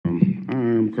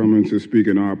coming to speak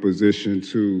in opposition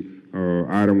to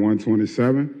item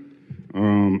 127.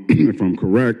 If I'm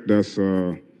correct, that's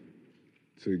to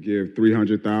give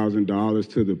 $300,000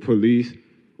 to the police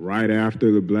right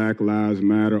after the Black Lives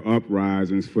Matter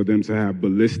uprisings for them to have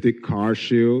ballistic car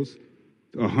shields,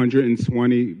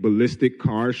 120 ballistic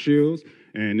car shields.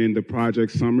 And in the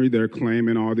project summary, they're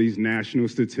claiming all these national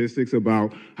statistics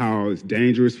about how it's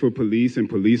dangerous for police and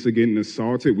police are getting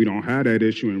assaulted. We don't have that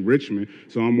issue in Richmond.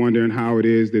 So I'm wondering how it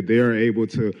is that they're able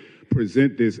to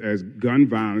present this as gun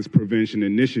violence prevention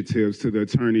initiatives to the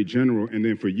Attorney General, and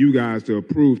then for you guys to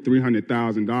approve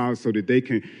 $300,000 so that they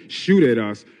can shoot at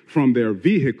us from their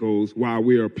vehicles while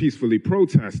we are peacefully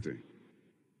protesting.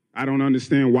 I don't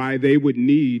understand why they would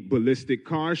need ballistic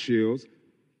car shields.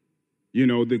 You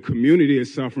know, the community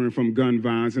is suffering from gun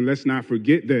violence, and let's not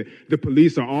forget that the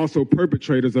police are also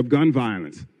perpetrators of gun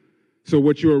violence. So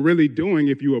what you're really doing,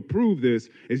 if you approve this,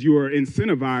 is you are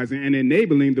incentivizing and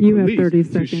enabling the police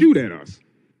to shoot at us.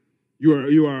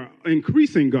 You are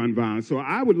increasing gun violence. So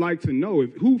I would like to know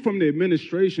who from the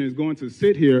administration is going to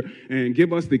sit here and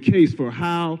give us the case for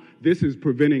how this is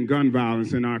preventing gun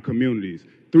violence in our communities.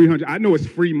 I know it's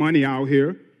free money out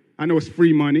here. I know it's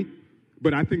free money.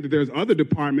 But I think that there's other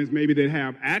departments maybe that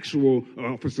have actual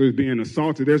officers being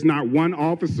assaulted. There's not one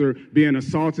officer being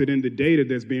assaulted in the data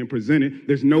that's being presented.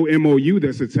 There's no MOU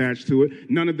that's attached to it.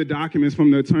 None of the documents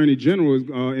from the Attorney General is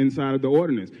inside of the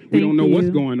ordinance. We don't know what's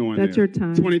going on there. That's your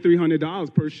time.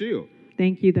 $2,300 per shield.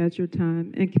 Thank you. That's your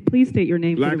time. And please state your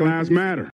name. Black Lives Matter.